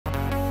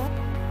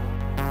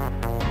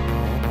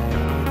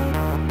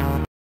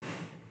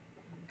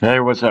Hey,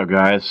 what's up,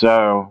 guys?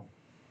 So,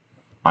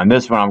 on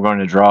this one, I'm going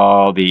to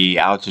draw the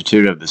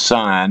altitude of the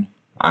sun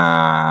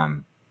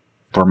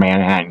for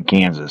Manhattan,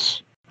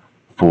 Kansas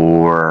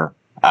for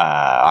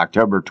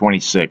October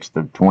 26th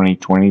of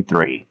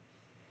 2023.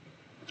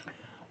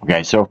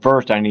 Okay, so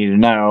first I need to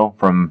know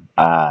from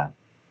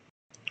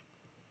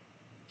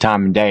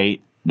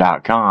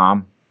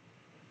timeanddate.com.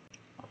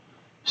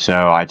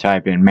 So I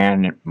type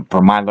in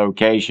for my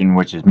location,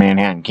 which is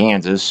Manhattan,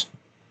 Kansas.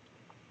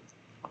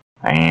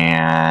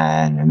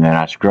 And then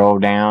I scroll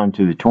down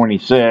to the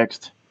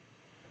 26th,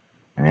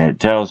 and it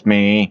tells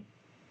me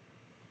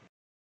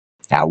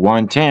at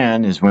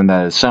 110 is when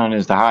the sun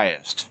is the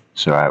highest.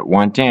 So at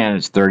 110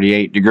 it's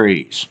 38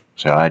 degrees.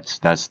 So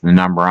that's the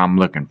number I'm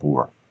looking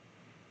for.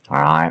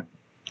 Alright.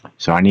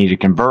 So I need to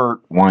convert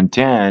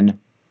 110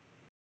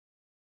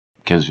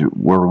 because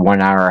we're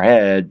 1 hour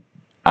ahead.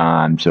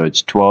 So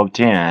it's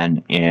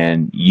 12:10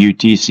 in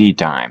UTC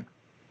time.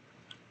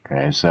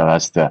 Okay, so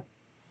that's the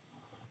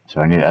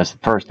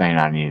first thing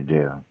I need to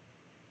do.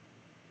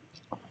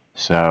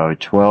 So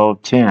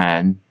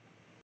 12:10,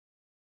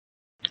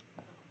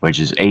 which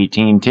is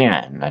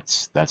 1810.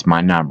 That's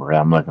my number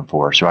I'm looking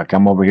for. So I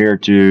come over here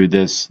to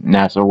this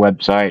NASA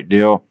website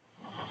deal.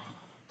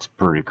 It's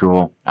pretty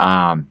cool.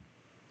 And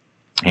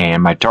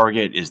my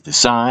target is the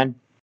sun,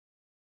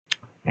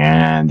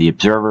 and the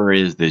observer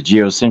is the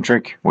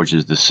geocentric, which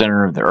is the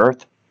center of the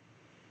Earth.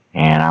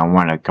 And I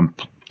want a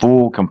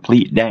full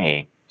complete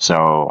day.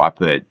 So I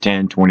put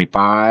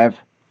 1025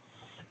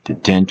 to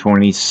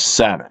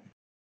 1027.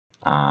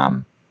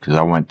 Because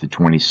I want the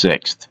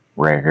 26th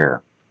right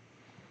here.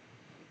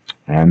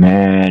 And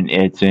then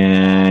it's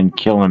in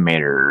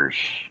kilometers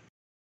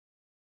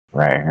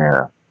right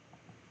here.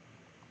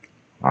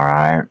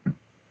 Alright.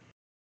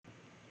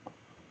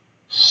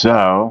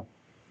 So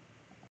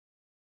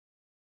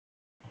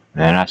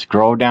then I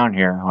scroll down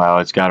here. Well,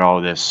 it's got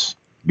all this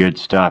good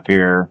stuff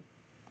here.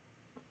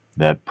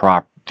 The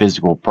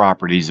physical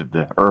properties of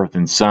the Earth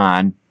and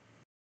Sun.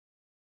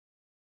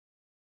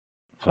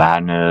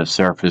 Flatness,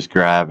 surface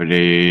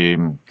gravity,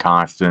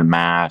 constant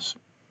mass.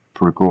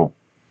 Pretty cool.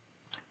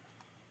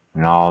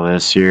 And all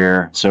this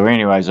here. So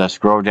anyways, I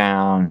scroll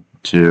down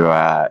to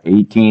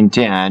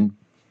 1810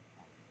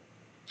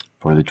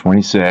 for the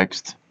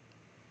 26th.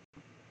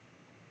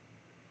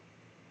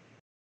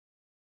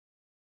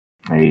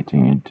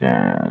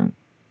 1810.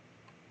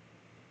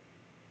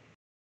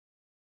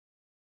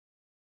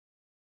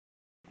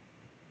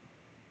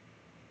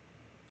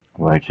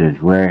 Which is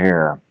right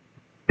here.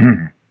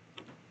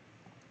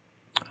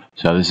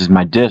 So this is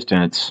my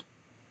distance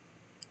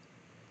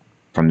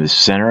from the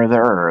center of the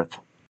Earth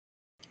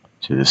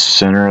to the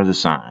center of the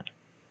sun.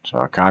 So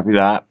I copy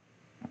that.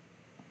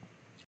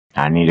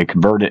 I need to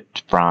convert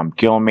it from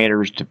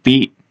kilometers to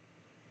feet.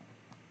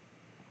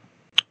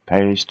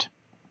 Paste.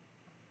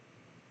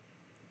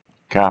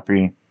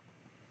 Copy.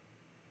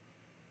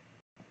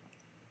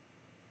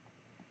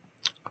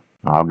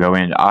 I'll go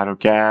into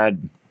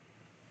AutoCAD.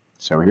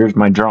 So here's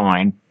my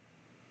drawing.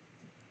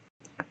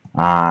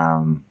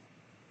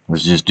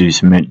 Let's just do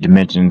some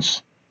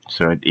dimensions.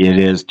 So it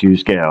is to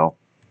scale.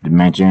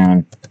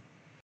 Dimension.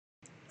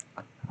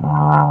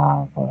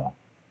 Well,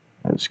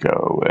 let's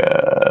go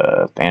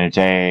with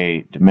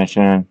annotate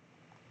dimension.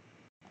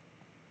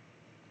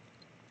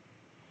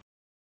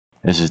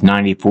 This is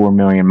 94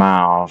 million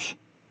miles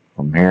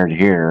from here to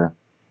here.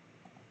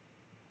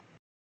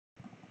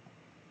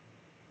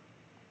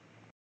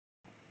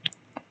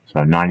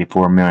 So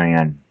 94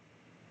 million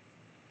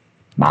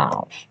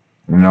miles.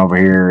 And over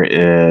here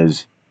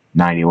is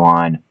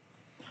 91.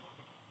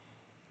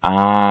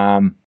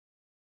 So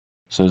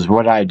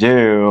what I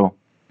do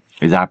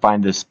is I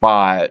find the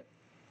spot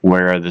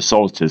where the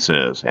solstice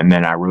is, and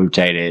then I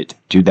rotate it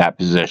to that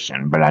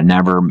position, but I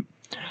never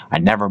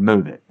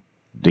move it,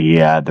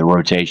 the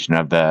rotation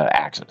of the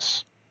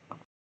axis.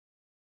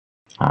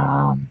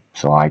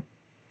 So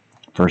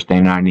first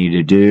thing I need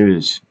to do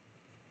is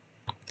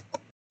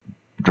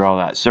draw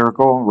that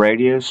circle,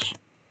 radius,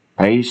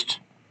 paste.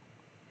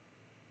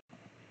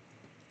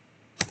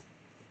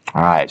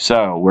 Alright,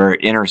 so where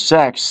it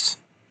intersects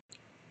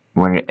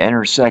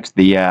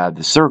the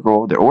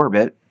circle, the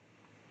orbit,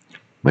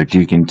 but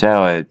you can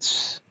tell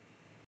it's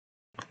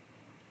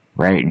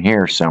right in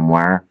here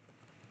somewhere.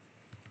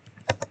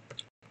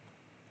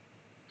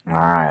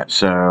 Alright,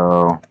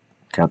 so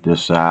cut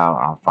this out,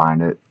 I'll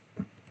find it.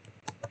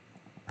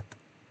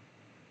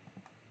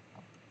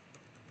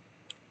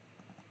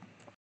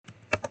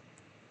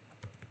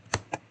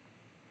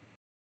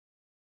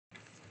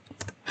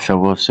 So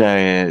we'll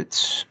say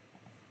it's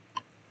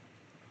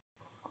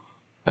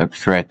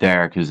right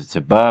there because it's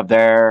above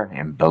there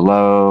and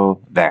below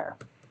there.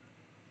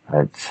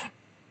 That's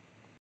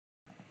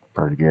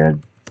pretty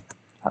good.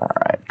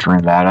 Alright, trim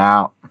that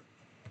out.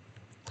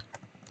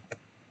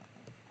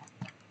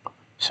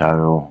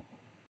 So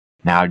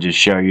now I'll just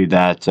show you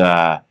that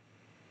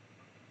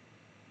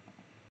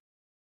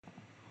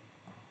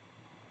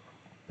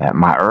that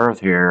my Earth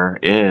here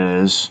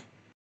is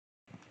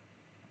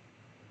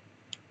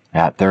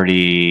at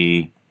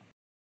 30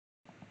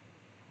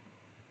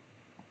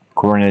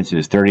 Coordinates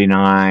is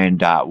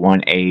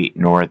 39.18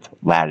 north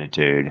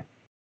latitude.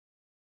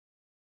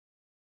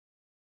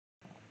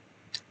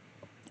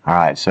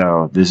 Alright,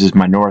 so this is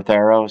my north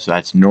arrow, so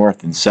that's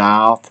north and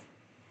south.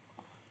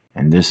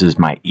 And this is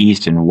my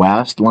east and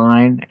west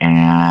line,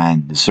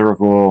 and the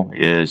circle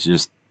is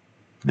just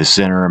the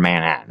center of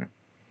Manhattan.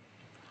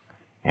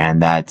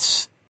 And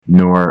that's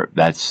north,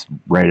 that's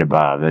right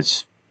above,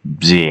 that's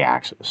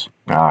z-axis.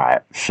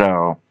 Alright,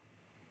 so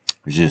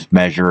let's just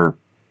measure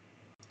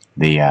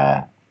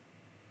the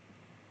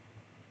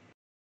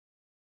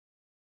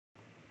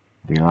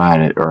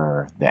latitude,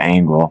 or the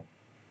angle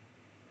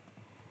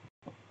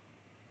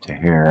to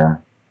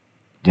here.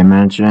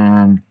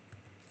 Dimension.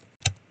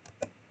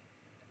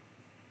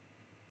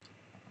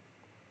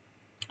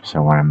 So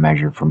I want to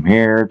measure from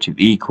here to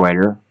the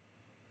equator.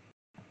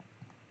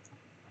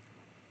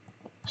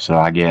 So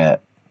I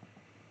get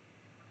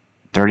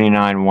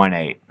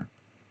 39.18.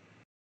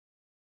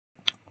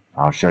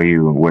 I'll show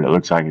you what it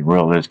looks like in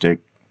realistic.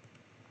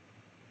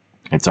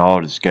 It's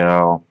all to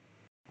scale.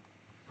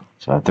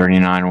 So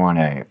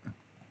 39.18.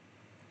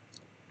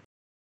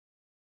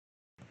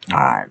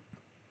 Alright.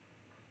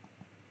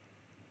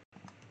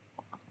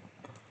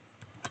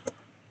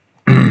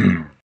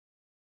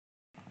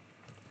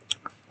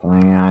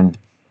 Plan.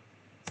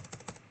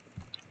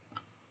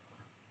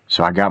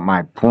 So I got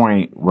my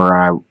point where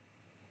I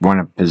want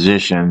to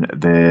position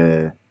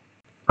the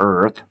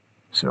Earth.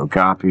 So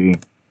copy.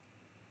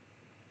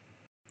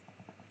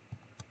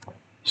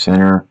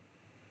 Center.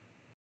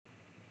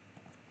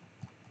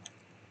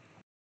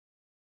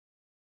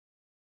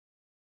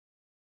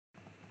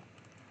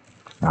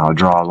 I'll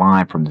draw a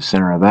line from the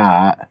center of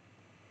that,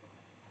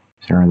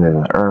 center of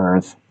the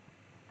Earth,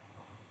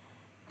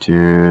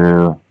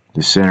 to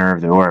the center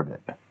of the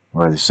orbit,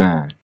 or the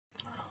sun.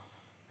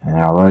 And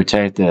I'll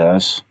rotate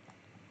this.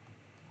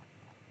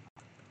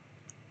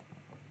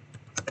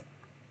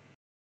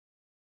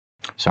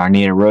 So I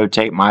need to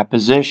rotate my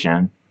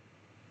position,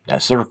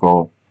 that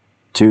circle,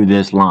 to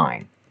this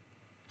line,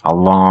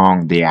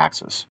 along the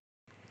axis.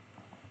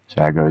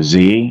 So I go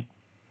Z,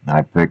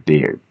 I pick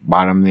the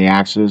bottom of the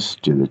axis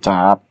to the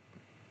top.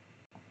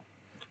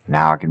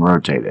 Now I can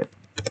rotate it.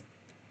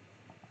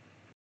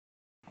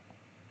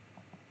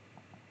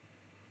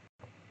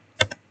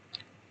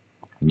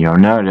 And you'll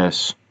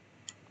notice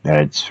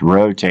that it's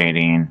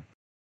rotating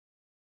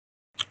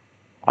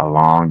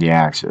along the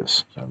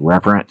axis. So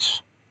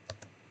reference.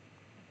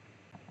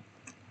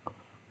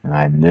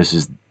 And this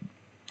is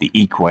the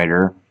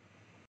equator.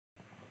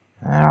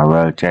 And I'll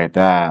rotate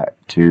that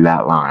to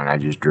that line I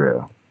just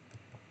drew.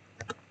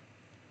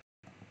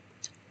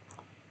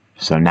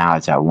 So now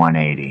it's at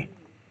 180.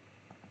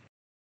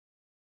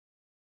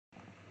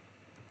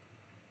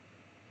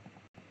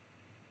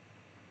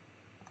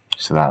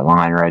 So that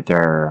line right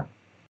there,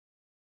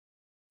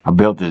 I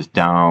built this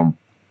dome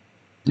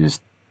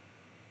just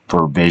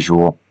for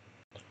visual.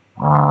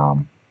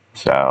 Alright,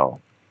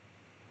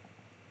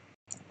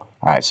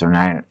 so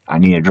now I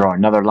need to draw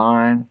another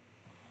line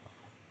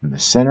in the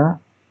center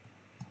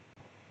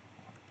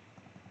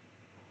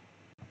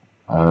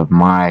of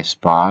my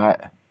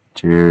spot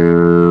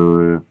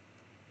to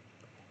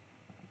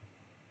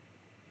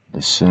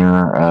the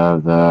center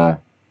of the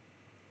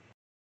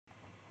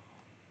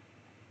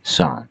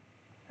sun.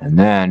 And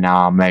then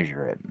now I'll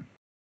measure it.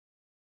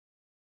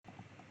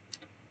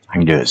 I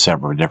can do it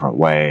several different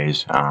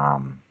ways.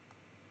 Because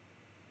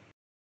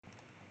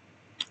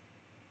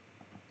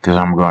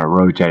I'm going to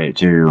rotate it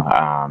too,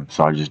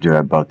 so I'll just do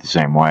it both the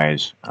same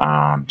ways. So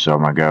I'm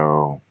going to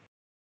go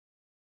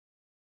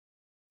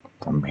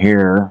from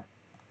here,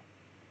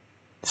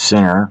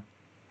 center,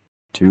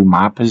 to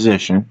my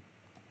position,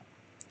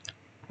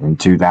 and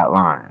to that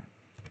line.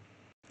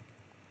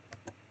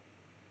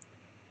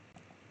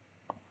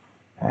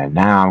 And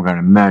now I'm going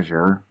to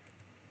measure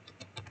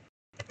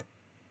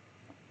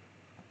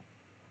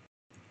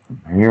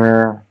from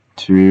here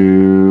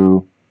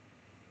to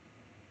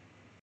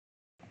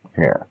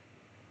here.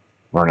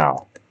 Or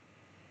no.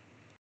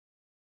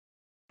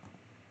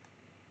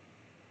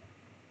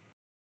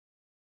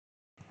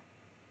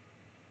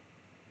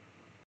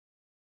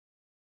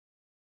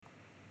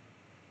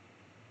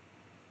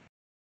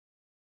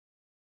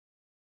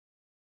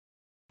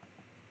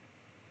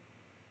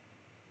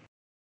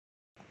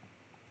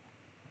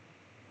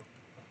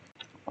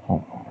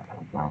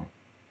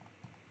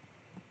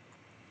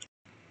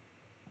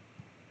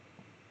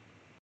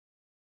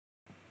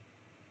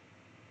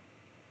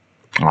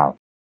 Oh.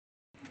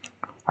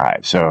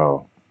 Alright,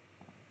 so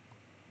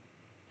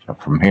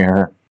from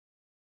here,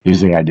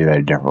 usually I do it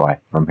a different way.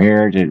 From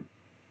here to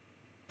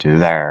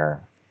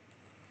there,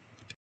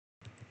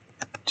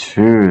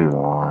 to the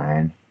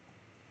line,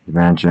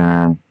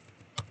 dimension,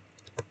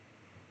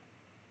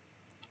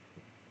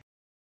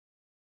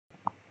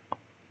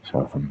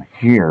 so from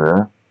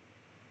here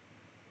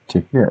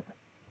to here.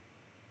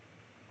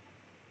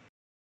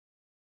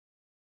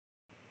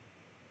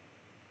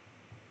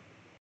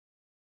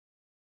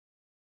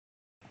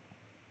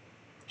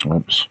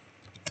 Oops.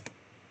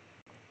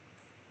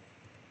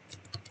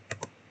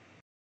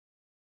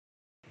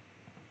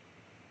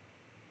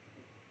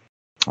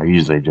 I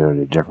usually do it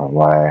a different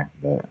way,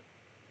 but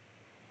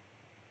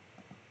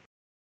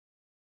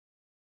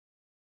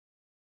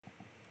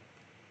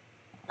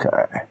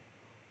okay.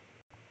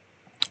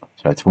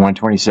 So it's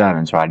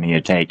 127, so I need to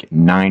take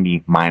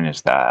 90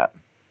 minus that.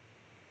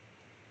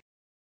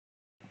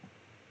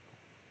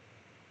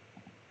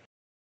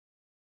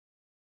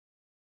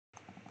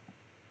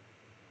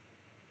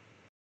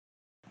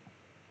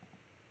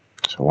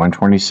 So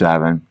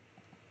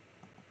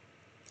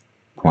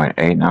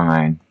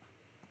 127.89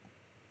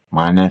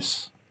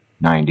 minus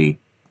 90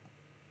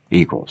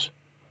 equals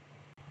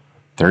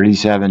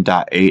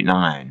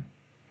 37.89.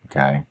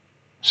 Okay.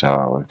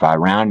 So if I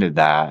rounded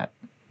that,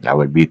 that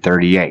would be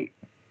 38,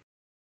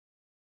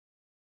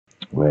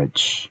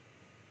 which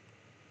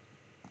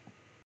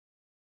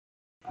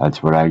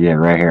that's what I get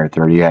right here,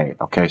 38.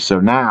 Okay, so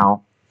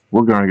now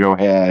we're going to go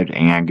ahead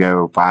and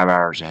go 5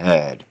 hours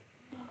ahead.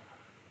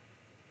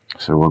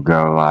 So we'll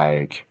go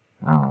like,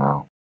 I don't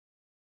know,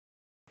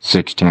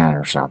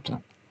 6:10 or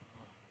something.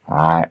 All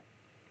right.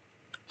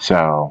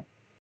 So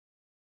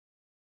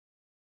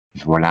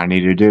what I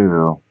need to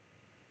do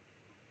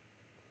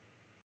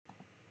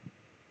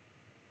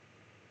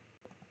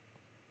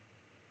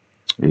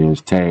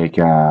is take,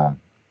 so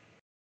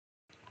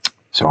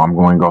I'm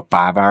going to go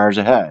 5 hours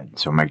ahead.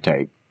 So I'm going to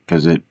take,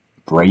 because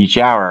for each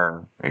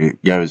hour,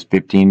 it goes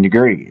 15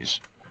 degrees.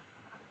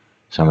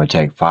 So I'm going to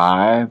take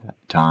 5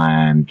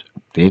 times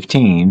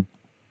 15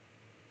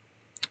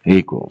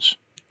 equals,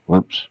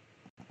 whoops,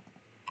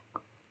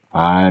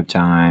 5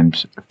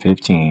 times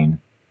 15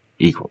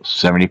 equals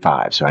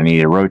 75. So I need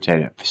to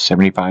rotate it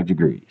 75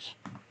 degrees.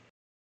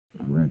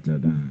 I'll write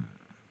that down.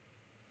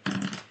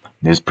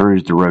 This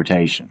proves the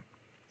rotation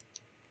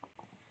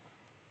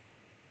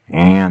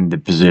and the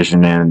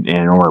position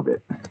in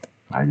orbit.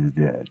 I just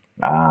did.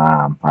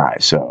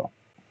 Alright, so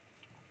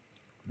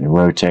let me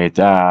rotate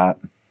that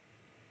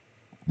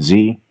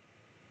Z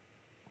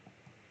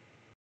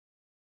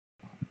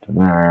to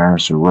there.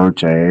 So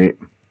rotate.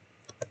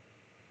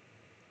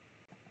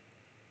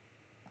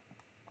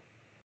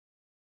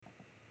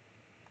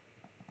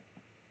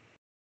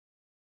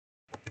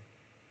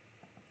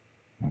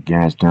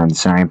 Again, it's doing the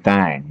same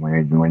thing.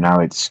 We know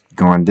it's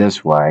going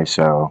this way,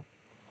 so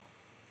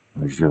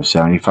let's go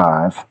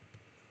 75.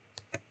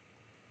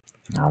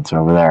 Now it's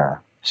over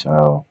there.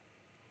 So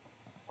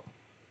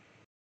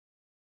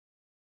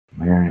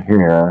we're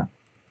here.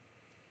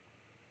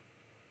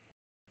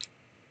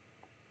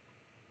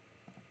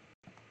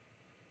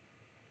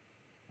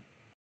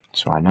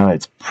 So I know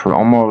it's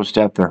almost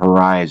at the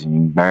horizon. You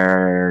can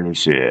barely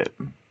see it.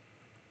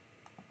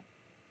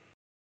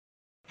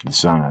 The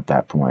sun at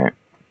that point.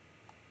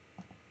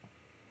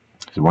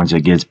 So once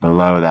it gets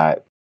below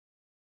that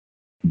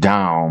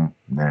dome,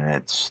 then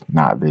it's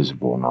not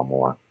visible no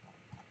more.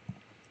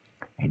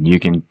 And you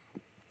can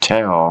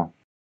tell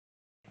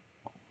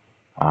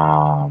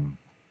that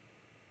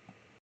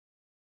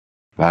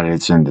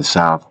it's in the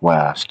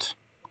southwest.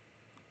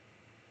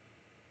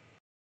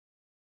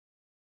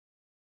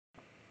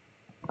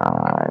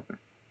 Alright.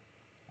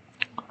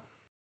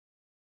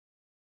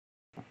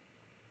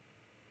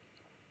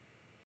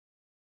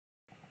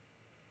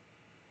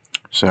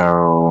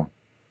 So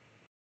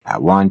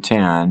at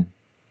 110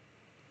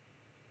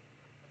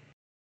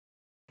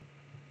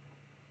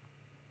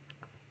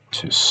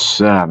 to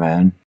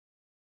 7,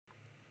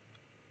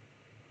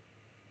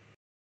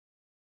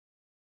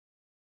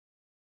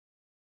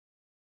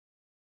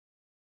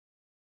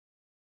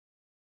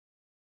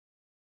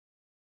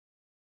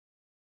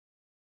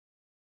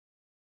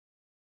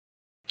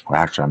 well,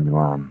 actually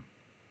I'm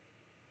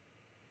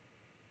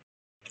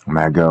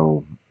gonna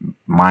go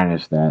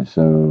minus that,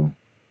 so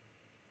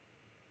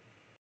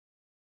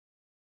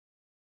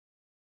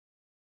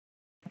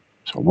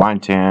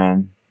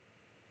 110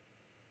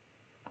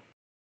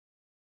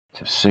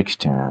 to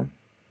 610.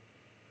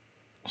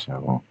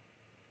 So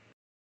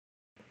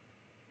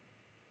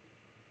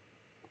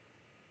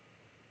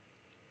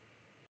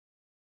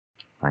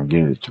I can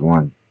get it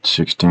to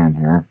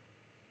 610 here.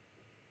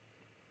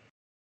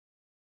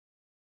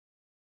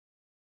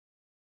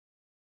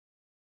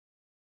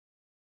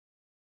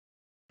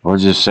 We'll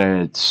just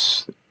say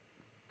it's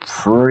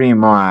pretty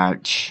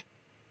much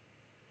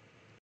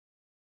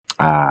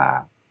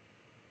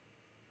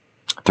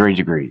 3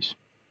 degrees.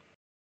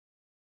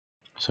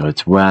 So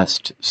it's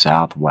west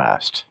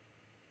southwest.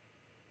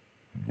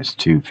 It's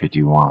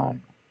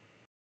 251.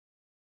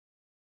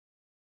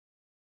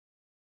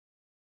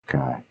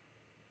 Okay.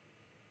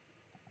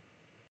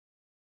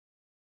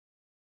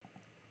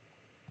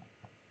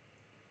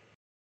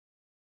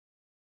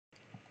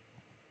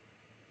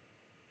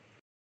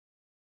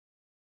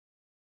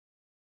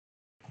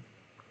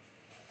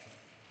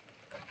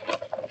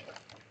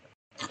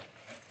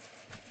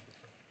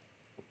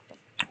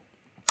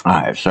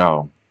 Alright,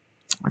 so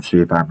let's see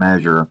if I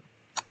measure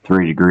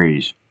 3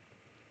 degrees.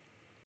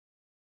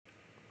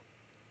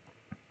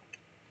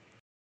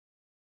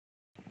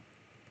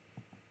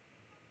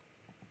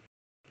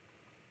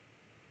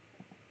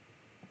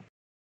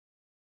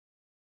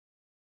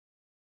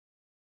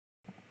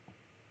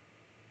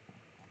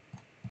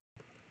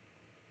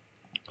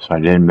 So I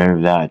did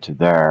move that to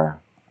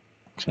there.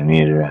 So I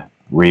needed to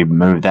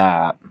remove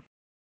that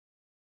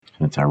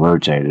since I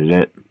rotated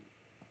it.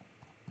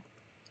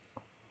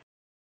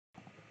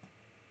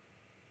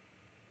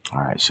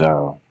 Alright,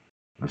 so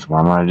that's what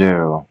I'm going to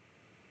do.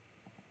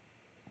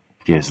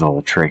 It gets a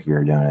little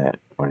trickier doing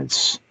it when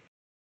it's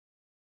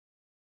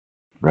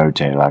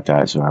rotated like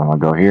that. So I'm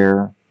going to go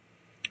here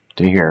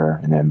to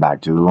here and then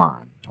back to the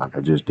line like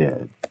I just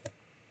did.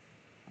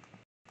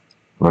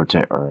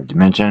 Rotate or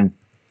dimension.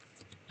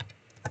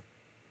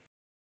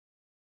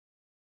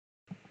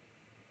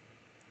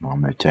 I'm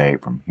going to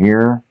take from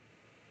here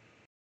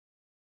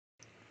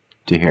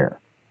to here.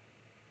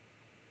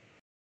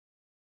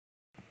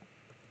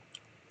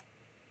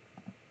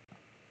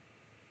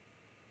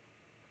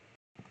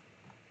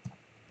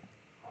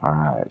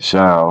 Alright,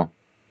 so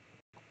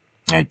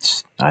I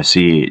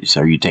see,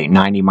 so you take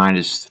 90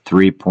 minus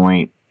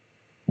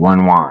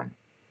 3.11.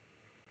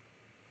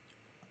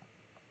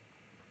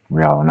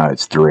 We all know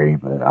it's 3,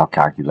 but I'll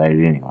calculate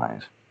it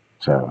anyways.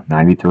 So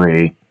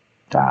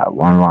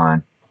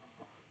 93.11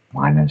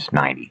 minus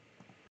 90.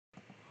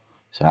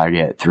 So I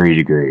get 3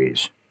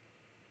 degrees.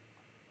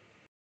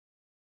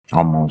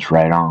 Almost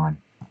right on.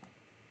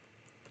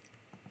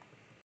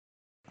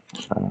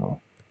 So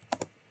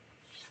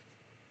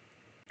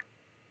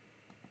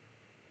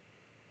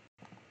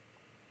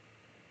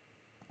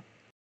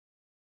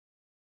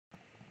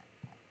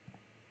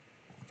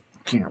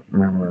can't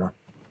remember.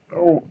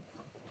 Oh.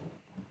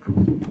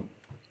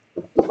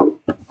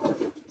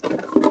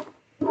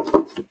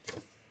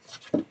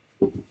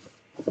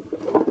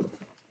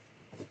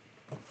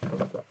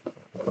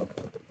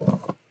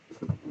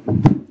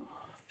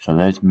 So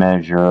let's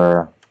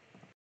measure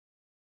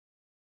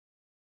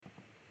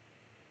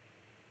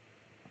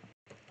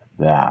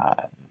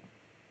the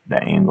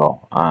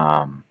angle.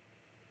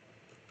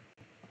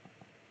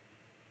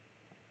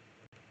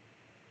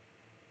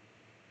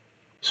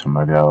 So I'm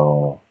gonna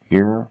go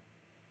here.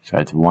 So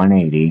that's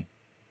 180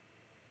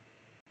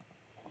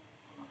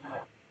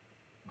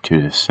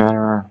 to the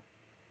center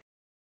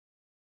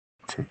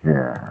to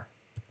here.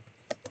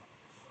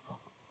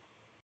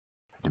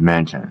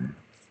 Dimension.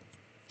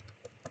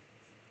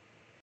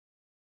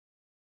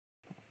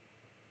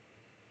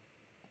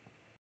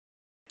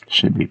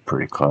 Should be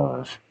pretty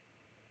close.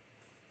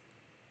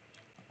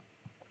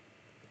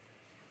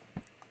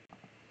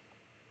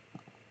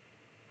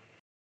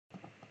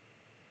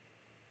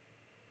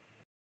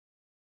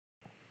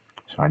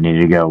 So I need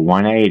to go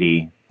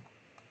 180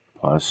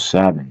 plus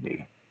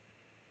 70.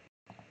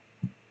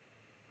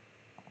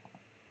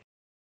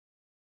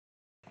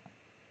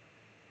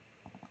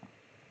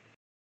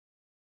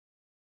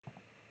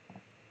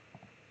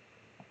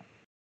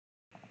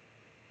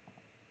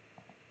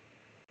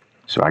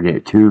 So I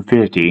get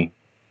 250.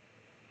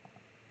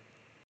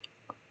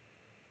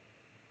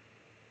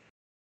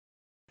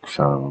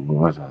 So what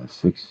was that?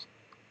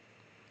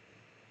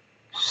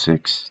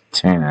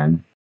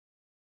 610.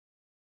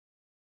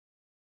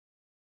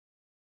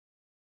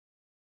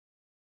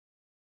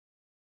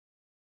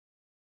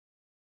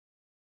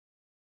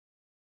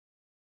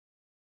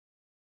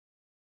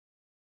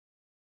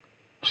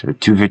 So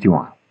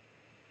 251.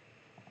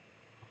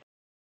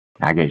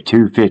 I get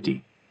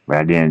 250, but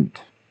I didn't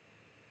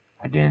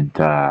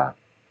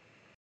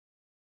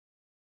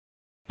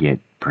get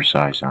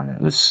precise on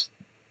it.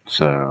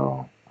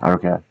 So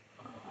okay.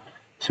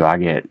 So I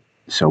get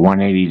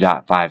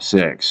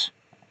 180.56.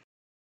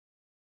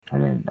 I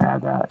didn't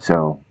add that.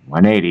 So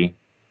 180.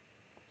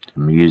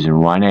 I'm using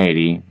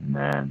 180 and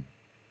then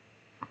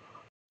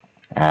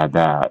add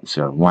that.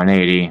 So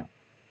 180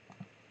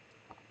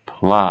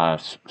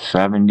 plus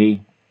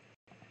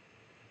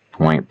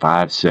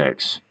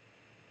 70.56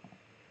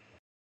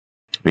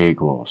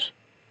 equals.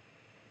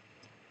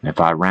 If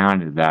I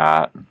rounded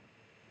that,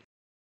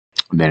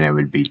 then it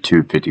would be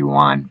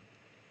 251.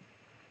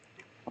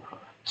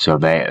 So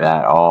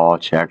that all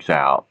checks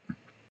out.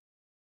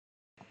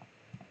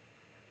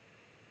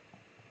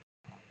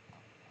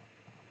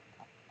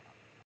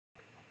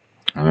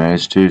 And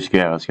there's 2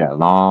 scale. It's got a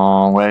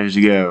long ways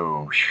to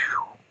go.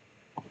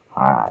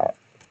 Alright.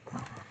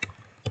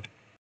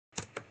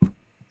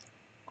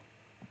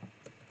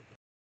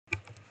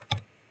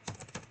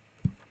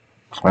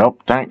 Well,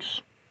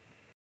 thanks.